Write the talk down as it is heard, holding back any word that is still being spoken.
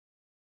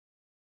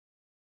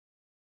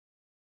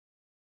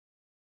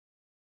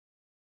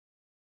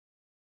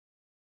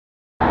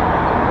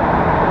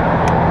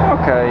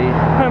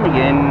Come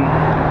again.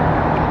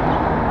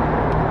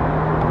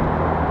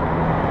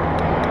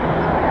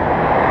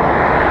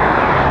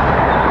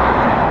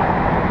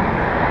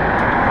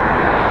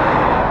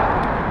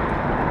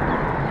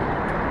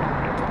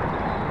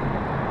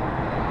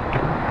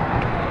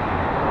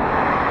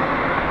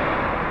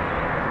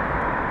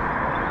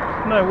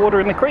 No water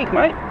in the creek,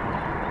 mate.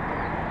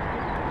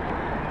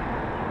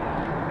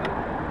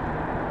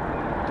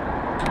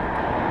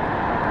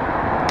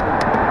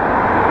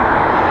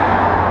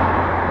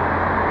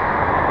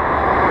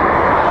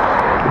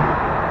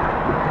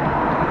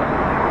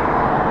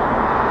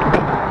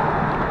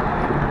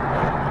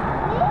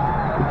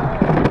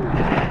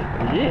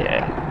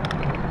 Yeah.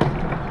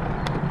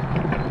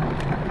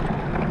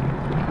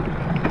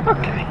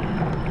 Okay.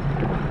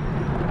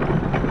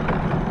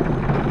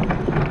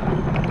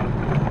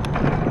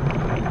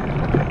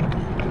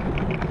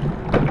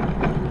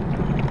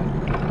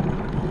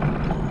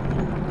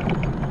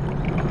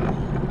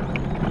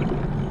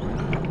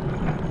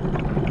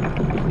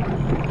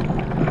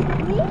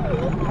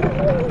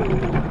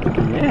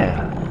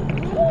 Yeah.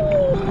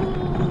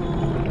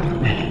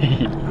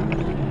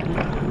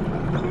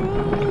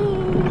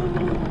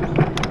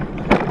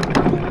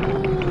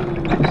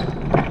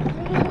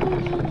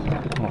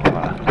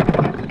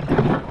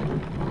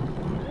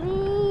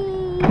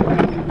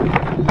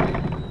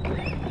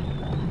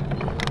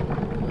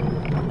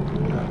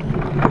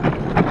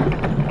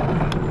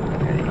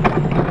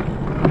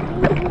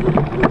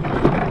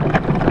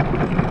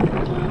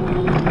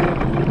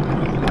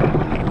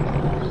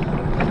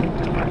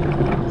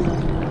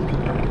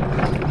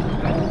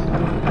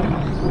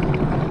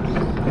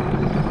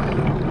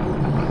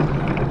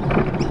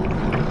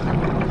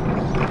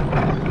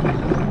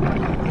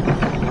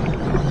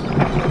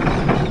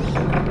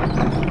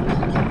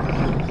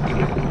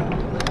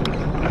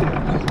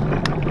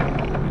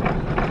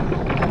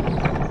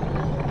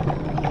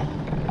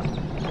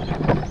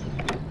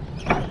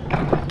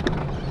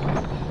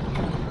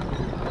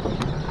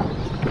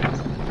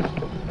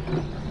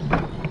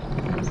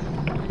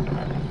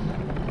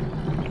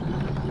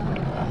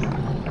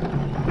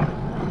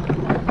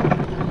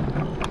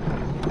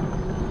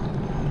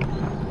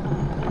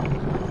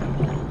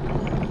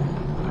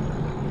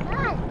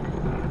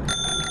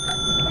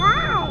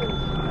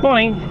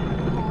 Morning.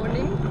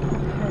 Morning.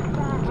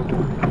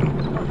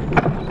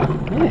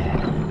 Yeah.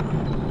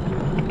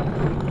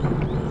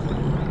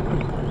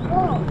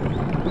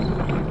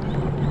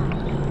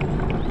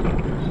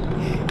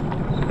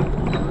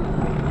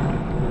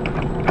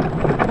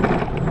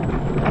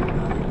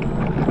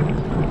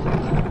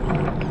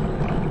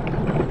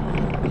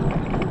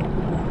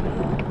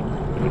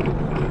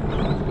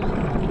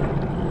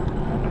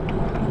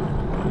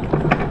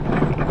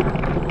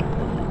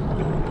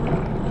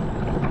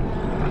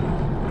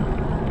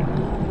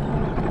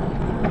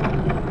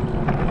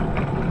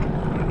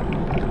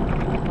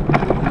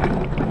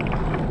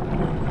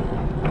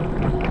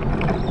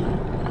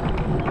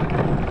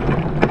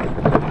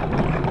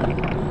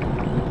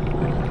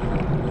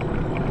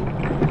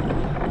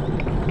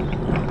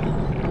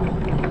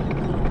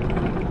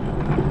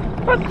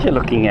 What you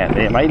looking at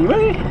there, matey?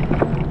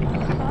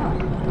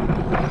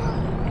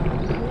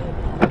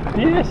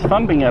 Yeah, it's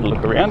fun being able to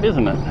look around,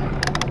 isn't it?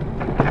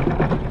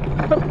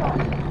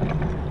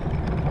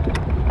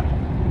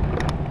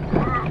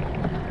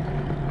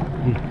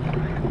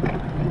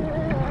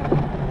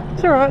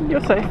 It's alright,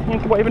 you're safe. You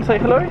need to wave and say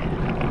hello.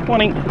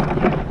 Morning.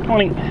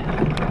 Morning.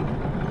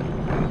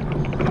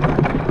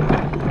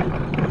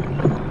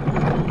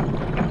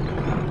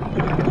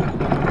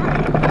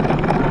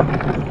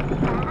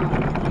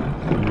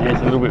 Yeah,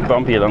 it's a little bit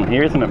bumpy along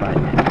here, isn't it, mate?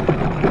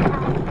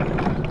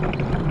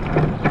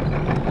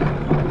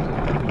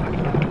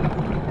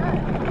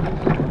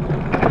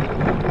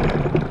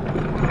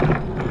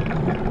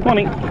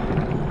 Morning.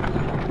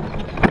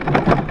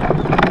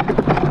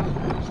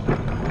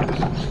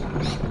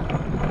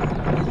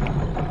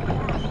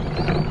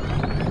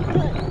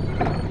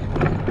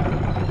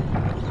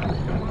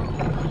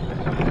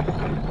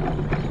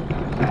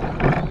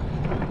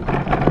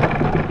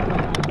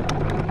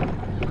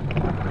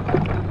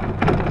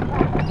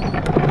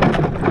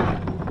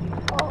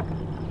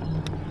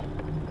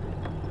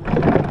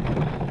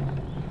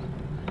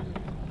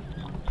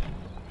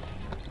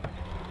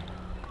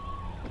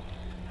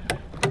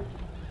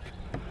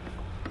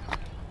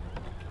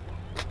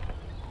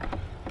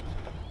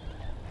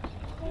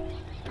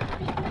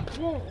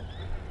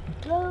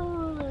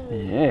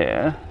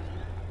 Yeah.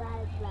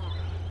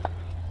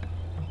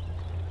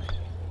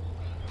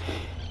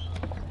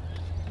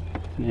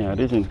 Now it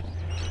is in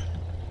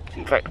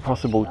fact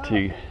possible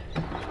to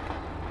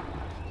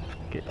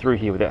get through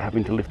here without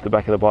having to lift the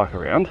back of the bike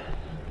around.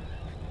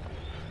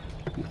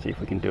 Let's see if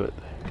we can do it.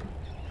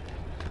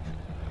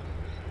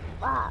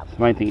 The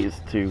main thing is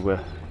to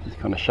just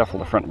kind of shuffle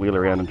the front wheel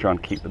around and try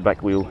and keep the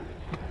back wheel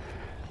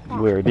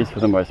where it is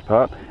for the most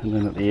part, and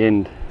then at the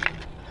end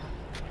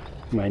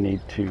you may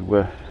need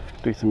to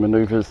do some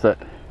manoeuvres that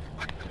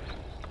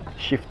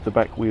shift the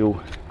back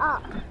wheel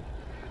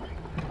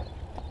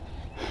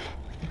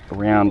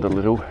around a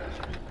little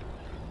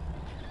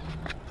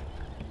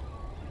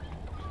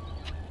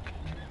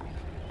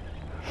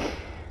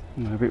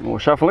And a bit more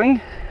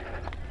shuffling.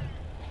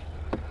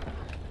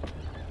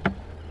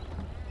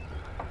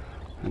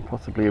 And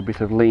possibly a bit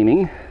of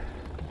leaning.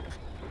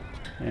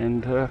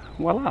 And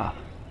voila!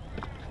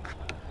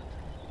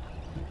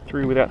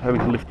 Through without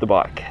having to lift the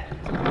bike.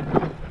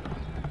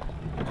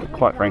 But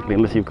quite frankly,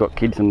 unless you've got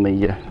kids in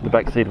the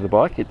back seat of the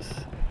bike,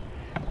 it's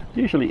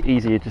usually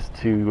easier just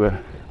to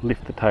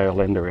lift the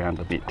tail end around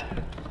a bit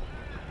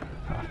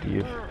after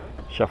you've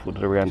shuffled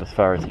it around as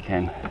far as you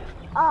can.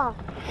 Oh,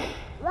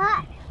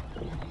 what?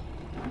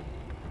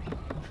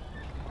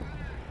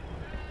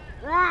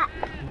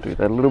 Do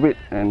that a little bit,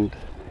 and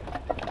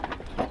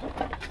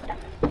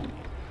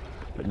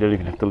but you don't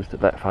even have to lift it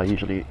that far.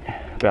 Usually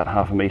about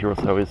half a metre or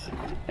so is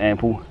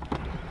ample,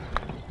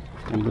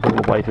 and with all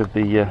the weight of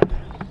the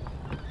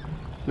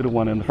little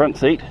one in the front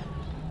seat,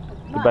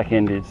 the back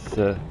end is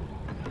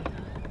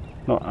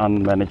not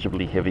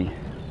unmanageably heavy.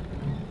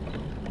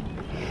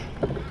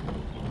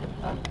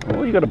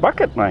 Oh, you got a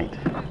bucket, mate.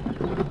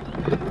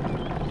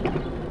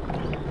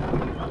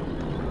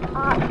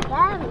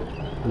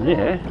 Awesome.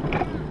 Yeah.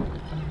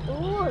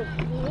 Ooh,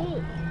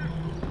 sweet.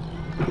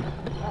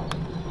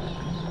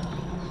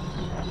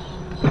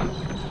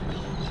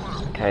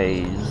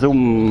 Okay,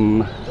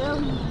 zoom.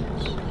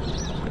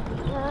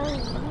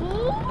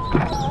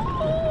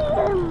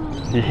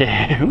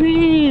 Yeah,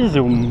 wee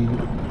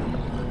zoom.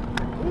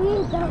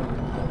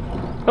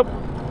 Oh,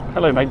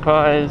 hello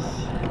magpies.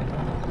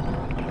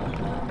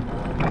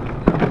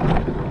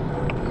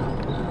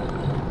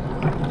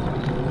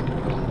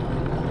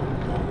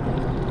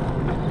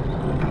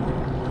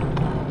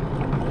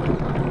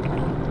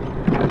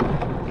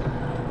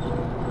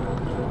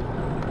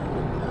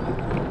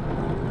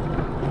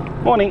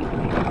 Morning.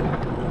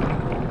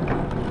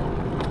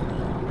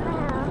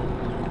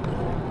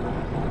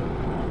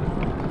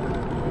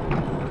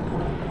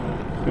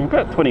 Doing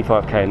about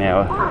 25k an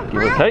hour,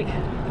 give or take,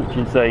 which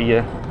is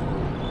a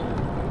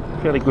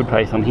fairly good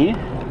pace on here.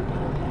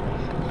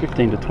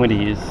 15 to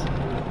 20 is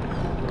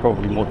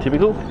probably more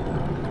typical,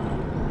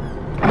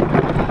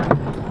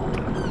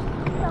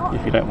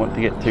 if you don't want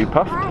to get too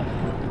puffed.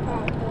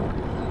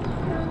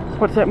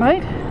 What's that,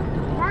 mate?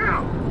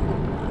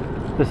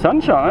 The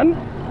sunshine?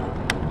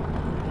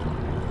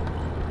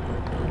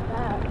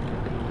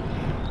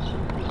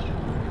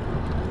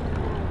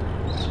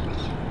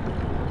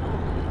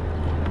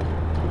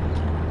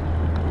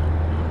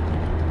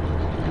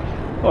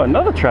 Oh,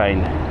 another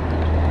train.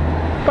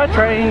 Bye,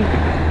 train.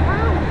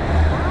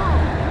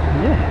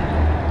 Yeah.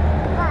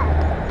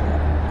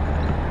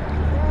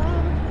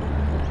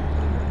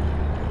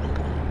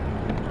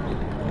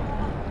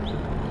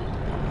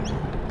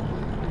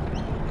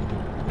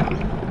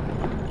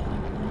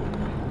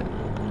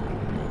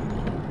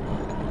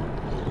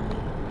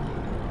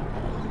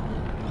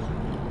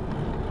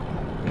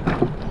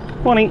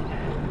 Morning.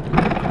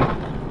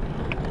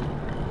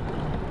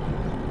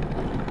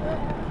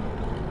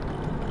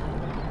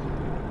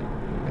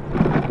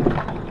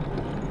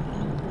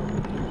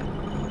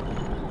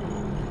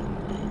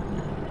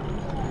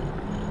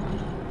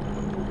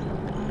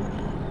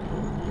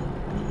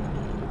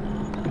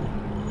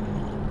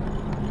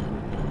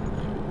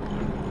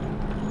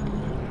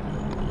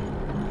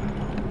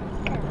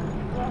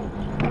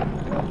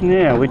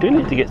 Now, we do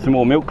need to get some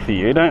more milk for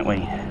you, don't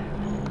we?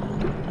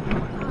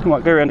 We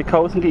might go around to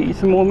Coles and get you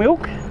some more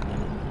milk.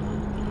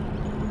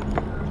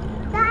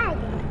 Dad.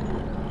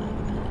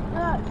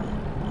 Look.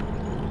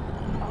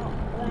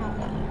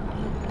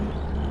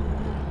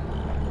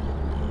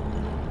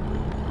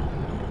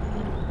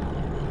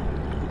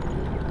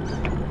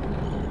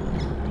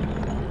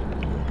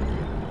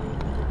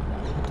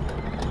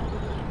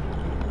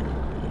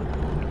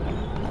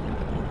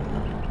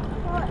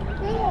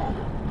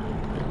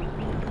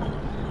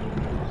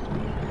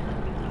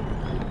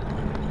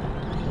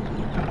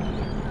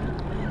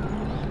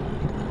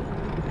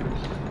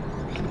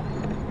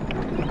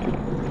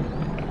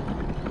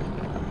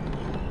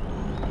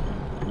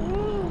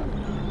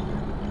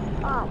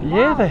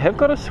 Yeah, they have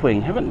got a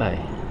swing, haven't they?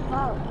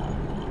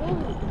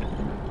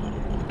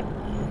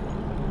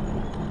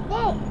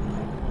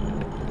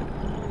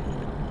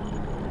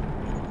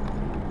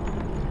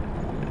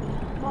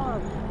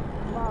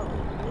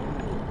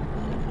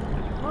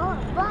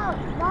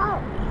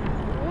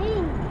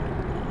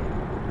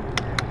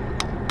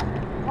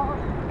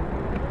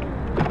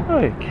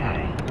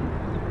 Okay.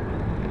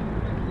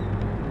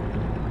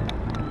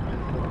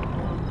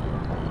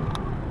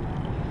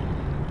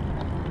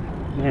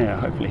 Now,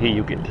 hopefully here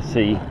you'll get to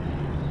see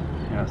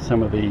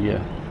some of the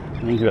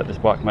things about this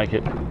bike make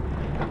it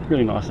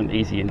really nice and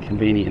easy and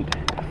convenient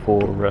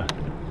for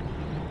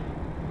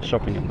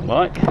shopping and the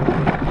like.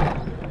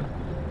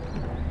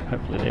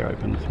 Hopefully they're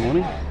open this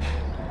morning.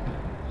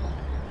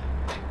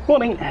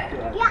 Morning!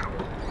 Yeah.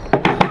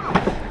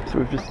 So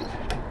we've just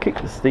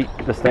kicked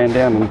the stand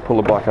down and pull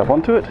the bike up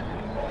onto it.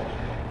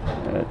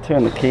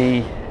 Turn the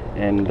key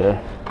and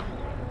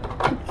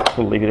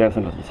pull the lever down.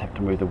 Sometimes you just have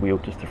to move the wheel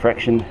just a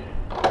fraction.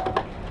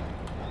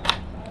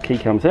 Key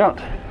comes out,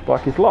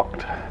 bike is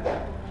locked.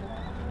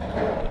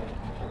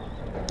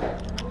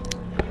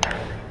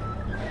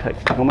 take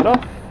the helmet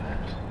off,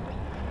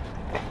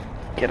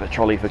 get a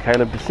trolley for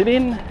Caleb to sit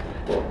in.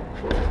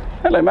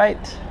 Hello mate,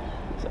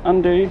 let's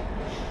undo.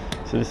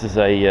 So this is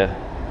a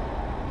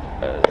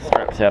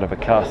straps out of a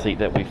car seat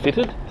that we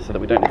fitted so that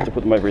we don't have to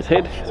put them over his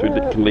head, so we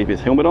can leave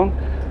his helmet on.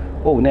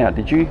 Oh, now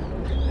did you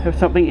have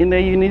something in there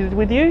you needed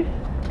with you?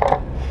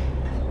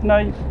 No,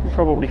 you're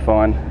probably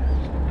fine.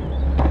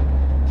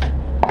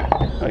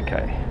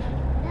 Okay.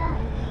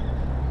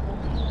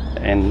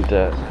 And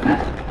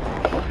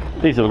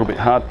these are a little bit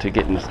hard to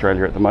get in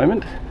Australia at the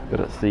moment, but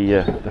it's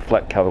the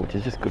flat cover, which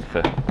is just good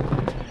for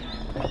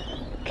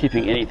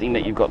keeping anything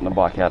that you've got on the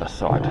bike out of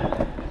sight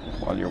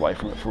while you're away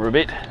from it for a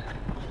bit.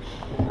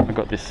 I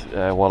got this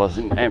while I was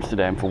in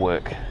Amsterdam for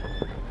work.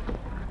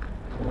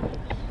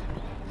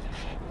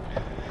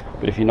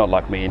 But if you're not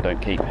like me and don't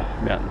keep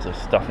mountains of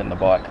stuff in the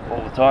bike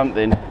all the time,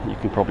 then you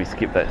can probably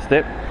skip that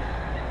step.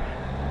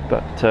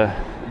 But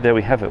there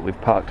we have it.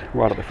 We've parked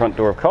right at the front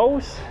door of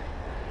Coles.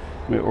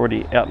 We're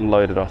already out and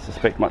loaded, I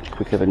suspect, much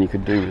quicker than you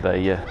could do with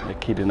a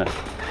kid in a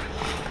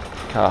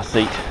car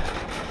seat.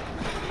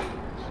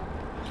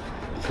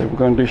 So we're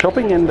going to do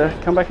shopping and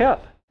come back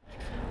out.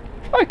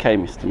 Okay,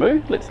 Mr.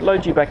 Moo, let's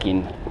load you back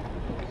in.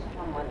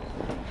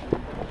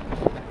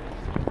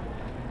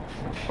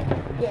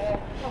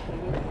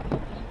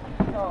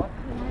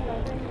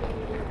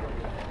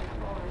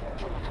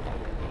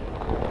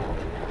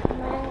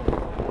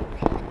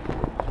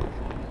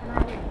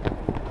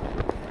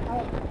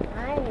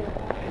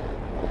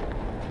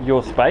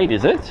 Your spade,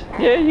 is it?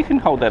 Yeah, you can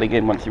hold that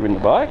again once you're in the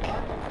bike.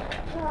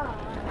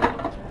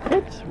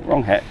 Oops,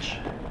 wrong hatch.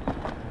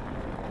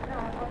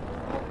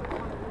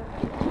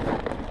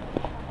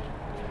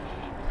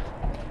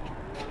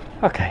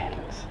 Okay,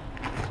 let's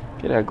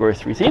get our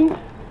groceries in.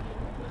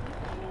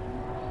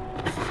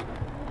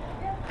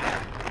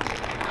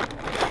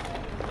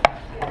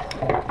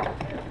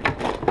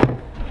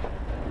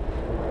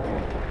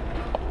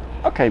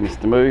 Okay,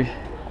 Mr. Moo.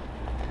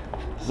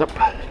 Zip.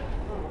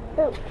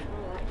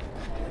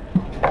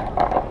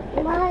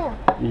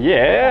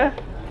 Yeah.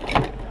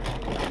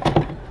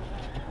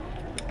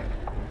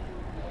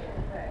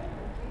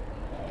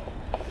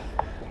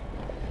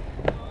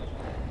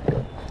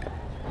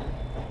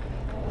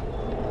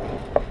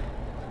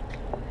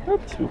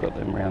 Oops, we've got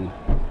them round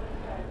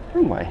the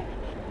wrong way.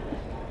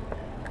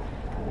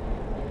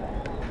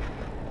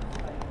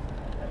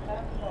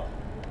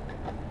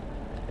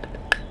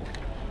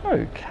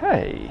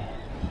 Okay.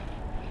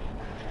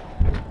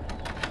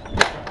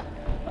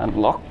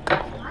 Unlock.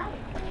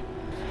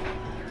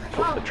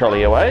 Put the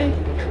trolley away.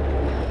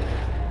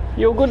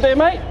 You all good there,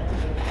 mate?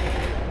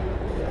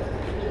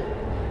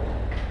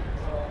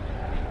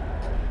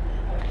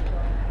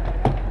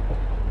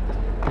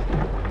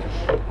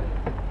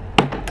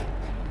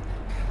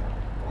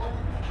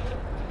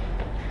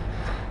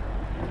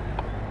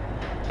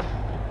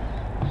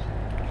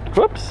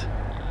 Whoops.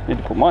 Need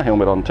to put my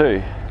helmet on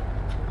too.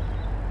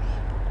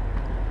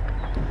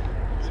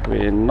 So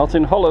we're not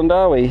in Holland,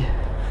 are we?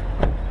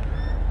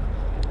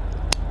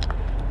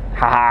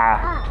 Ha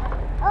ha.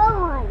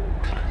 Oh.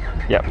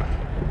 Yep.